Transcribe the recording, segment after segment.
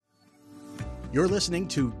You're listening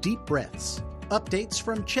to Deep Breaths, updates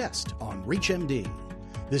from CHEST on ReachMD.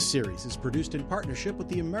 This series is produced in partnership with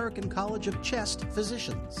the American College of Chest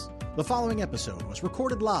Physicians. The following episode was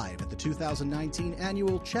recorded live at the 2019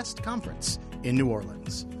 Annual CHEST Conference in New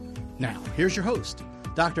Orleans. Now, here's your host,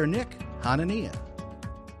 Dr. Nick Hanania.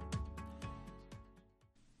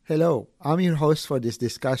 Hello, I'm your host for this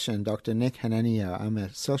discussion, Dr. Nick Hanania. I'm an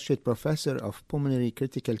Associate Professor of Pulmonary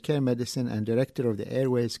Critical Care Medicine and Director of the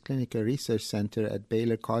Airways Clinical Research Center at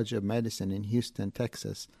Baylor College of Medicine in Houston,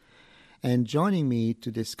 Texas. And joining me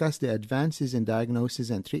to discuss the advances in diagnosis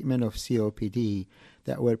and treatment of COPD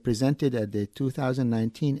that were presented at the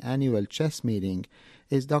 2019 Annual CHEST meeting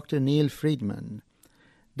is Dr. Neil Friedman.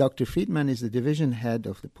 Dr. Friedman is the division head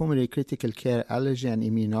of the Pulmonary Critical Care Allergy and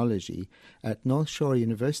Immunology at North Shore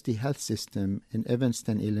University Health System in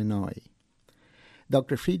Evanston, Illinois.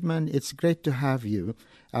 Dr. Friedman, it's great to have you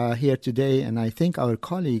here today, and I think our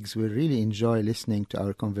colleagues will really enjoy listening to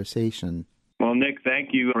our conversation. Well, Nick,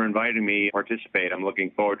 thank you for inviting me to participate. I'm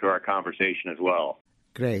looking forward to our conversation as well.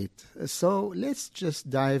 Great. So let's just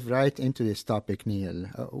dive right into this topic, Neil.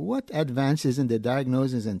 What advances in the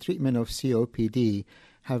diagnosis and treatment of COPD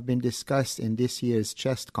have been discussed in this year's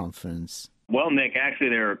CHEST conference? Well, Nick, actually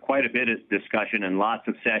there are quite a bit of discussion and lots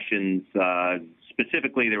of sessions.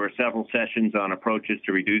 Specifically, there were several sessions on approaches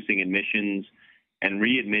to reducing admissions and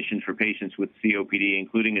readmissions for patients with COPD,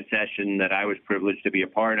 including a session that I was privileged to be a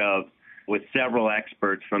part of with several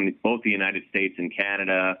experts from both the United States and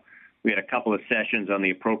Canada. We had a couple of sessions on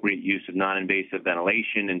the appropriate use of non-invasive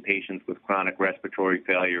ventilation in patients with chronic respiratory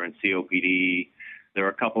failure and COPD. There were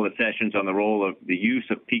a couple of sessions on the role of the use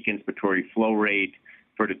of peak inspiratory flow rate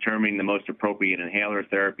for determining the most appropriate inhaler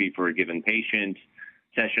therapy for a given patient,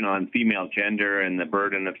 session on female gender and the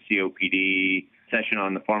burden of COPD, session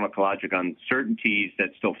on the pharmacologic uncertainties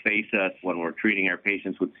that still face us when we're treating our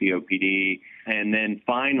patients with COPD. And then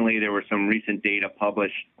finally, there were some recent data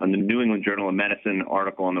published on the New England Journal of Medicine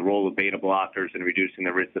article on the role of beta blockers in reducing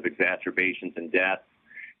the risk of exacerbations and death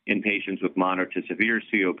in patients with moderate to severe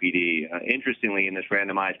COPD. Interestingly, in this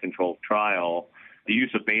randomized controlled trial, the use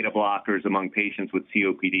of beta blockers among patients with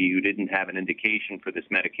COPD who didn't have an indication for this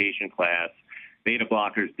medication class, beta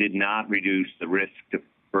blockers did not reduce the risk to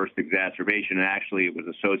first exacerbation, and actually it was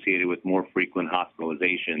associated with more frequent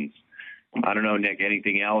hospitalizations. I don't know, Nick,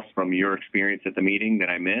 anything else from your experience at the meeting that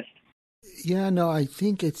I missed? Yeah, no, I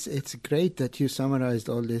think it's great that you summarized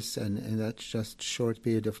all this in that just short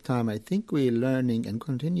period of time. I think we're learning and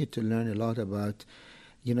continue to learn a lot about,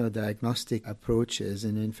 diagnostic approaches.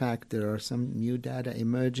 And in fact, there are some new data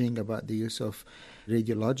emerging about the use of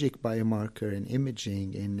radiologic biomarker and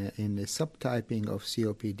imaging in the subtyping of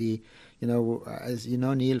COPD. As you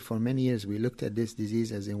know, Neil, for many years we looked at this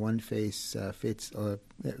disease as a one-phase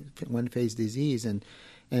disease, and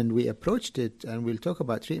we approached it, and we'll talk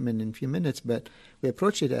about treatment in a few minutes, but we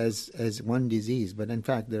approached it as one disease. But in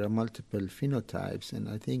fact, there are multiple phenotypes, and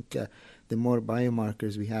I think the more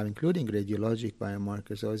biomarkers we have, including radiologic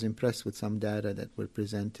biomarkers, I was impressed with some data that were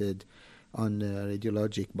presented on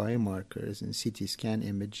radiologic biomarkers and CT scan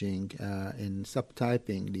imaging in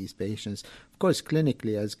subtyping these patients. Of course,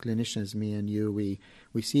 clinically, as clinicians, me and you,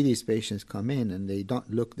 we see these patients come in and they don't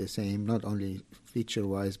look the same, not only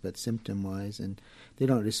feature-wise but symptom-wise, and they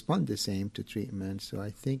don't respond the same to treatment. So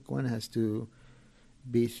I think one has to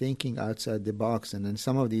be thinking outside the box, and then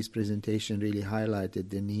some of these presentations really highlighted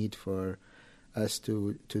the need for us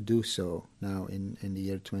to do so now in the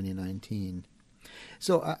year 2019.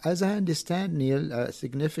 So as I understand, Neil, a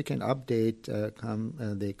significant update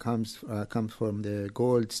comes from the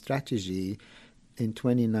GOLD strategy in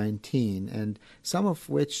 2019, and some of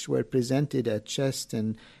which were presented at CHEST.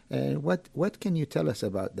 And what can you tell us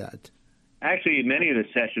about that? Actually, in many of the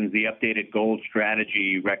sessions, the updated GOLD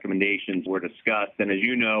strategy recommendations were discussed. And as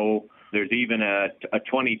you know, there's even a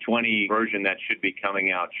 2020 version that should be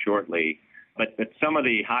coming out shortly. But some of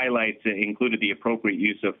the highlights included the appropriate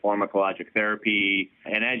use of pharmacologic therapy,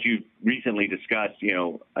 and as you recently discussed,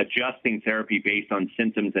 adjusting therapy based on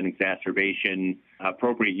symptoms and exacerbation,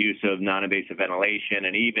 appropriate use of non-invasive ventilation,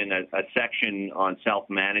 and even a section on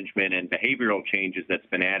self-management and behavioral changes that's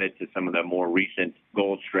been added to some of the more recent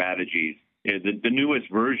GOLD strategies. The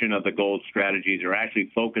newest version of the GOLD strategies are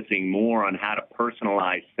actually focusing more on how to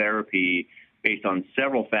personalize therapy based on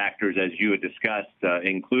several factors, as you had discussed,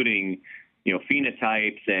 including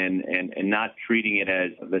phenotypes and not treating it as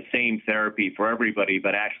the same therapy for everybody,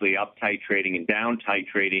 but actually up-titrating and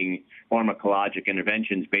down-titrating pharmacologic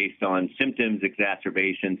interventions based on symptoms,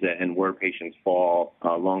 exacerbations, and where patients fall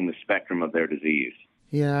along the spectrum of their disease.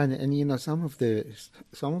 Yeah, and some of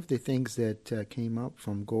the things that came up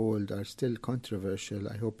from GOLD are still controversial.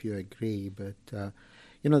 I hope you agree, but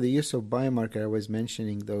the use of biomarker. I was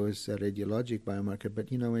mentioning those radiologic biomarker,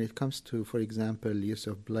 but when it comes to, for example, use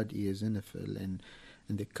of blood eosinophil and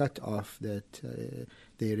the cutoff that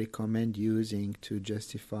they recommend using to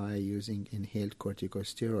justify using inhaled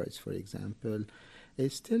corticosteroids, for example,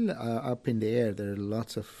 is still up in the air. There are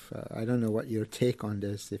lots of I don't know what your take on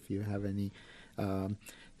this, if you have any.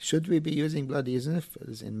 Should we be using blood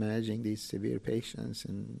eosinophils in managing these severe patients,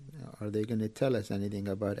 and are they going to tell us anything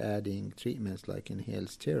about adding treatments like inhaled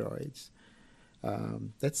steroids?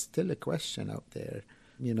 That's still a question out there.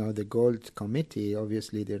 The GOLD committee,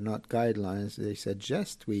 obviously they're not guidelines. They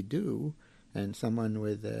suggest we do, and someone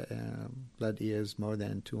with blood eos more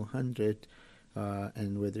than 200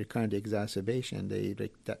 and with recurrent exacerbation, they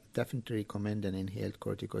definitely recommend an inhaled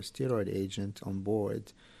corticosteroid agent on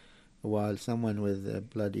board. While someone with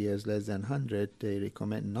blood eos less than 100, they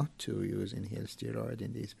recommend not to use inhaled steroid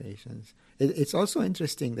in these patients. It's also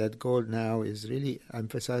interesting that GOLD now is really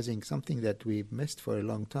emphasizing something that we've missed for a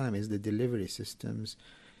long time, is the delivery systems.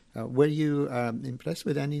 Were you impressed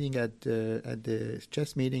with anything at the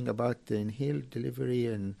CHEST meeting about the inhaled delivery?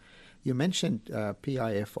 And you mentioned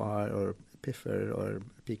PIFR or PIFR or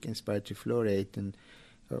peak-inspired flow rate, and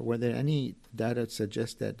were there any data that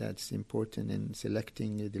suggest that that's important in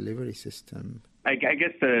selecting a delivery system? I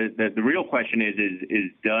guess the real question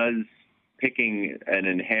is does picking an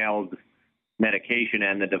inhaled medication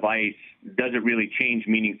and the device, does it really change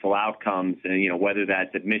meaningful outcomes? And, whether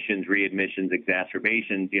that's admissions, readmissions,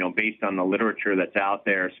 exacerbations, based on the literature that's out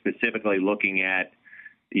there, specifically looking at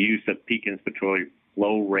the use of peak inspiratory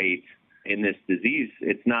flow rate in this disease,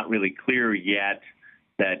 it's not really clear yet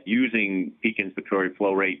that using peak inspiratory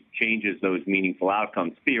flow rate changes those meaningful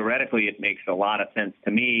outcomes. Theoretically, it makes a lot of sense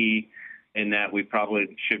to me in that we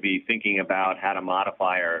probably should be thinking about how to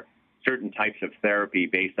modify our certain types of therapy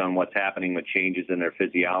based on what's happening with changes in their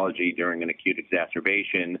physiology during an acute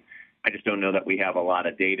exacerbation. I just don't know that we have a lot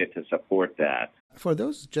of data to support that. For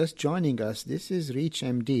those just joining us, this is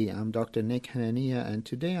ReachMD. I'm Dr. Nick Hanania, and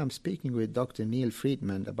today I'm speaking with Dr. Neil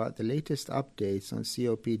Friedman about the latest updates on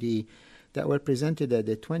COPD that were presented at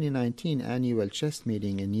the 2019 annual CHEST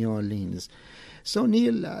meeting in New Orleans. So,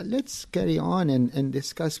 Neil, let's carry on and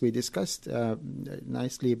discuss. We discussed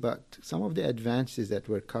nicely about some of the advances that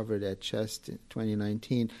were covered at CHEST in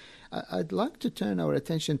 2019. I'd like to turn our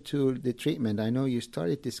attention to the treatment. I know you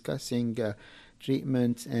started discussing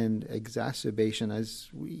treatment and exacerbation. As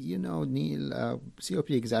Neil,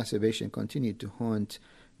 COPD exacerbation continued to haunt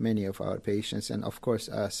many of our patients and, of course,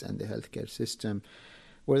 us and the healthcare system.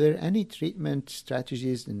 Were there any treatment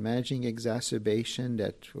strategies in managing exacerbation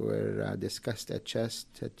that were discussed at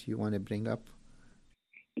CHEST that you want to bring up?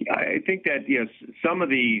 I think that some of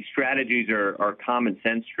the strategies are common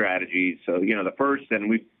sense strategies. So the first, and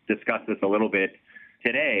we've discussed this a little bit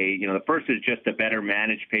today, the first is just to better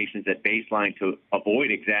manage patients at baseline to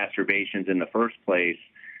avoid exacerbations in the first place.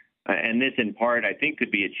 And this, in part, I think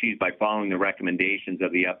could be achieved by following the recommendations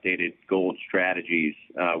of the updated GOLD strategies.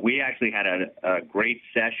 We actually had a great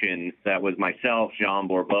session that was myself, Jean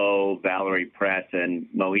Bourbeau, Valerie Press, and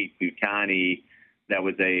Mohit Bhutani. That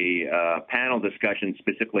was a panel discussion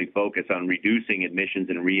specifically focused on reducing admissions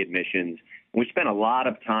and readmissions. We spent a lot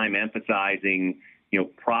of time emphasizing,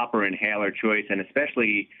 proper inhaler choice, and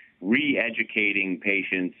especially re-educating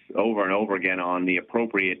patients over and over again on the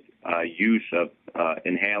appropriate use of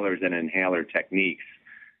inhalers and inhaler techniques.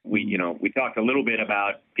 We talked a little bit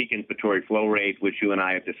about peak inspiratory flow rate, which you and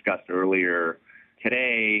I have discussed earlier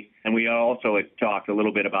today, and we also had talked a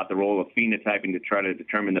little bit about the role of phenotyping to try to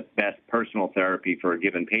determine the best personal therapy for a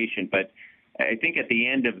given patient. But I think at the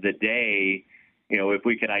end of the day, if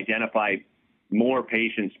we could identify more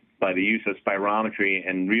patients by the use of spirometry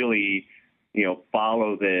and really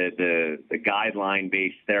follow the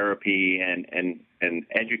guideline-based therapy and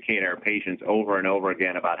educate our patients over and over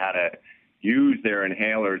again about how to use their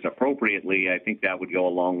inhalers appropriately, I think that would go a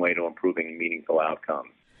long way to improving meaningful outcomes.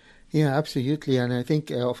 Yeah, absolutely. And I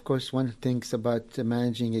think, of course, one thinks about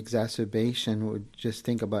managing exacerbation would just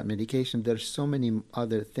think about medication. There's so many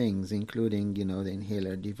other things, including, the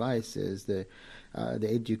inhaler devices, the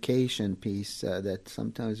education piece that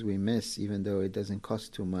sometimes we miss, even though it doesn't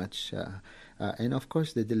cost too much. and of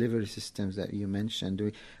course the delivery systems that you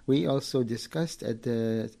mentioned. We also discussed at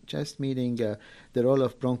the CHEST meeting the role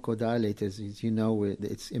of bronchodilators. As you know,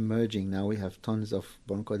 it's emerging now. We have tons of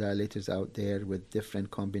bronchodilators out there with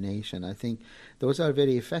different combination. I think those are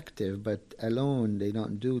very effective, but alone they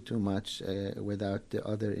don't do too much without the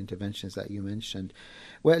other interventions that you mentioned.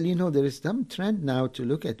 Well, there is some trend now to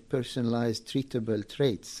look at personalized treatable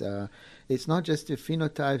traits. It's not just the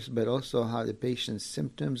phenotypes, but also how the patient's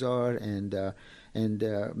symptoms are and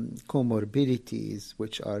comorbidities,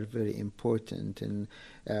 which are very important. And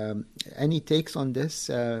any takes on this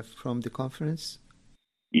from the conference?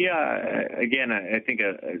 Yeah, again, I think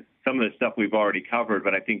some of the stuff we've already covered,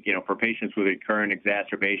 but I think, for patients with recurrent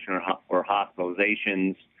exacerbation or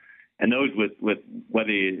hospitalizations, and those with whether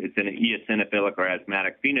it's an eosinophilic or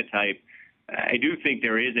asthmatic phenotype, I do think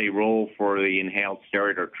there is a role for the inhaled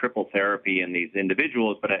steroid or triple therapy in these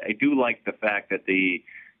individuals, but I do like the fact that the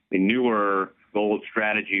newer GOLD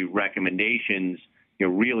strategy recommendations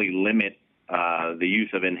really limit the use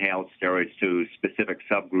of inhaled steroids to specific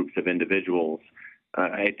subgroups of individuals.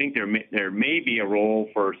 I think there may be a role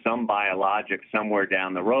for some biologics somewhere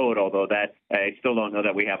down the road, although that I still don't know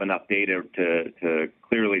that we have enough data to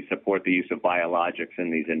clearly support the use of biologics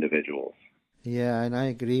in these individuals. Yeah, and I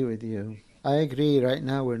agree with you. I agree. Right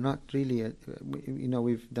now, we're not really,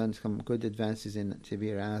 we've done some good advances in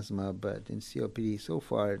severe asthma, but in COPD so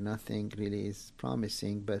far, nothing really is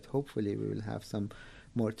promising. But hopefully, we will have some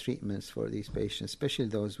more treatments for these patients, especially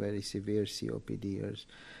those very severe COPDers.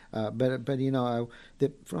 But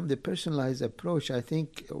from the personalized approach, I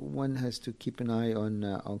think one has to keep an eye on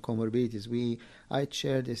comorbidities. I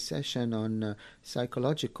chaired a session on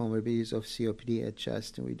psychological comorbidities of COPD at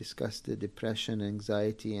CHEST, and we discussed the depression,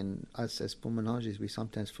 anxiety, and us as pulmonologists, we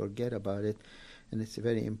sometimes forget about it, and it's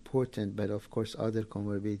very important. But of course, other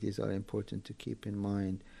comorbidities are important to keep in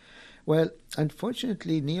mind. Well,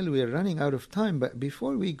 unfortunately, Neil, we are running out of time. But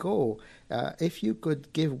before we go, if you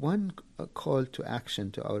could give one call to action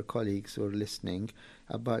to our colleagues who are listening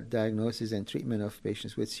about diagnosis and treatment of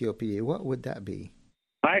patients with COPD, what would that be?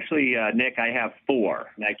 Actually, Nick, I have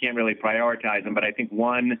 4. I can't really prioritize them, but I think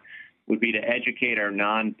one would be to educate our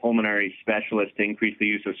non-pulmonary specialists to increase the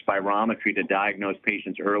use of spirometry to diagnose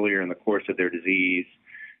patients earlier in the course of their disease.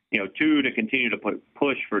 2, to continue to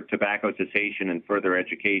push for tobacco cessation and further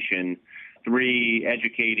education. 3,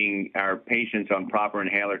 educating our patients on proper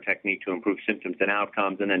inhaler technique to improve symptoms and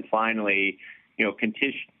outcomes. And then finally,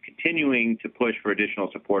 continuing to push for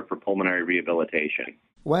additional support for pulmonary rehabilitation.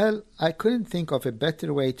 Well, I couldn't think of a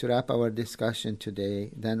better way to wrap our discussion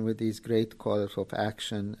today than with these great calls of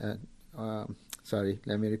action. Let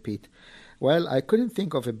me repeat. Well, I couldn't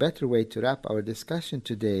think of a better way to wrap our discussion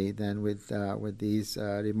today than with these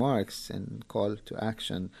remarks and call to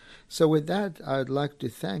action. So with that, I'd like to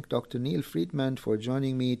thank Dr. Neil Friedman for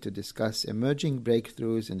joining me to discuss emerging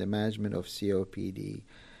breakthroughs in the management of COPD.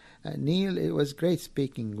 Neil, it was great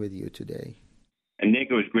speaking with you today. And Nick,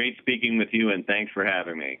 it was great speaking with you, and thanks for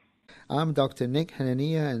having me. I'm Dr. Nick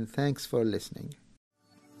Hanania, and thanks for listening.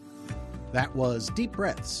 That was Deep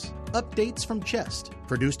Breaths, Updates from CHEST,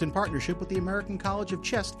 produced in partnership with the American College of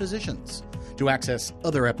Chest Physicians. To access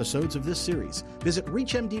other episodes of this series, visit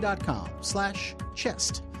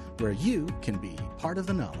reachmd.com/chest, where you can be part of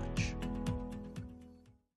the knowledge.